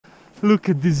Look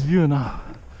at this view now.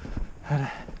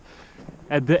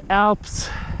 At the Alps.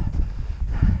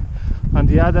 On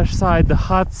the other side, the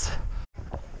huts.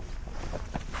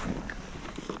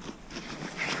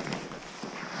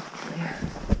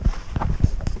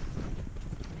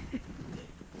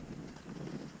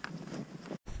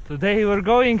 Today we're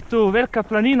going to Velika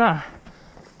Planina,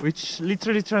 which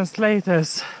literally translates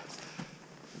as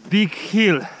big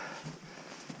hill.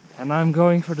 And I'm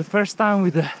going for the first time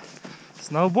with a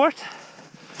snowboard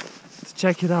to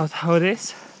check it out how it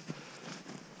is.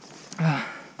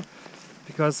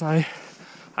 Because I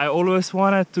always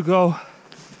wanted to go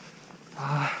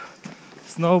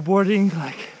snowboarding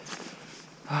like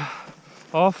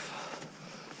off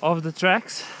the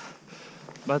tracks,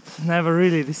 but never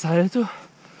really decided to.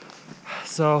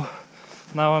 So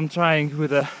now I'm trying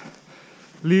with a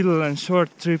little and short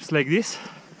trips like this,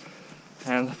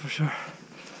 and for sure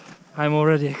I'm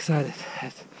already excited.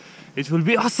 It will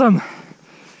be awesome.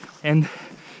 And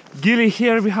Gilly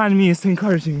here behind me is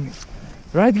encouraging me,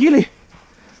 right, Gilly?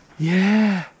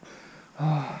 Yeah.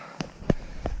 Oh.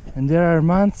 And there are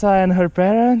Mansa and her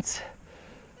parents.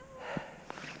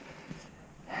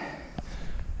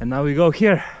 And now we go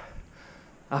here,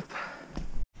 up.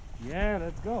 Yeah,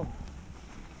 let's go.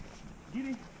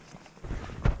 Gilly.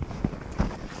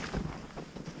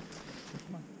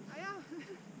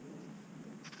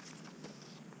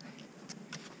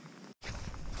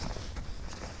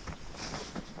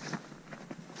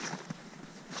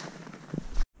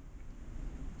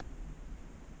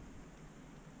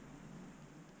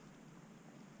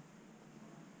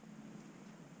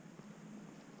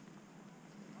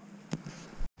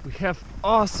 We have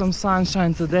awesome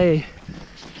sunshine today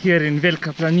here in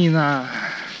Velika Planina,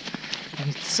 and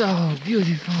it's so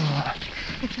beautiful.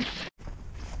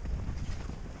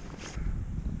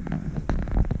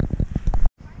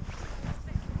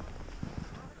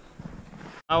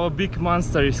 Our big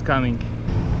monster is coming.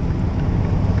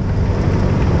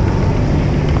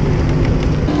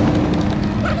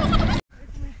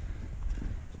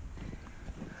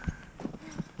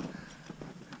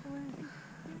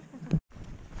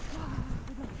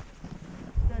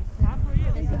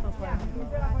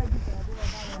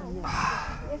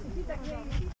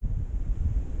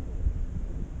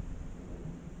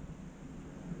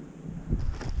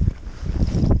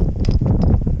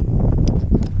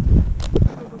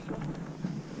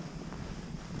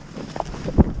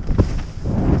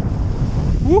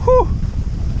 Woohoo!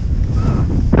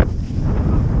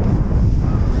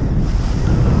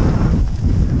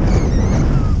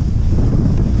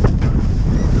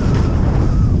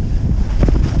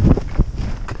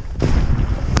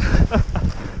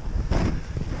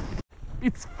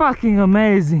 It's fucking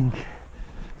amazing.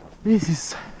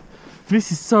 This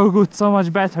is so good, so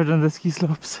much better than the ski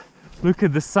slopes. Look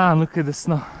at the sun, look at the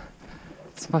snow.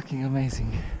 It's fucking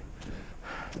amazing.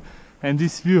 And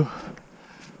this view,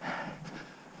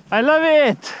 I love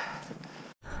it.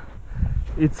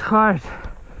 It's hard.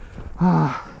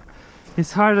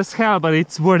 It's hard as hell, but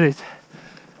it's worth it.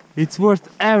 It's worth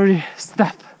every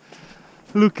step.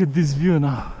 Look at this view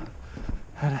now.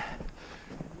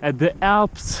 At the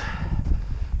Alps.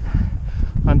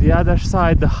 On the other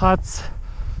side, the huts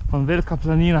on Velika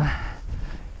Planina.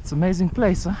 It's an amazing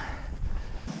place, huh?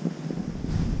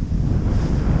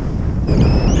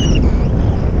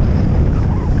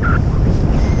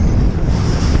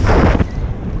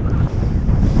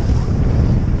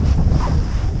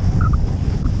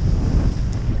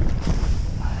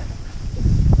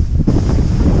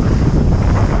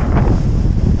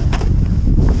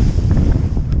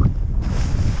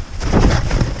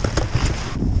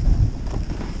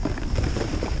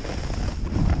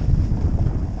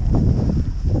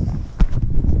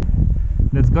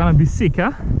 That's gonna be sick,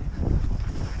 huh?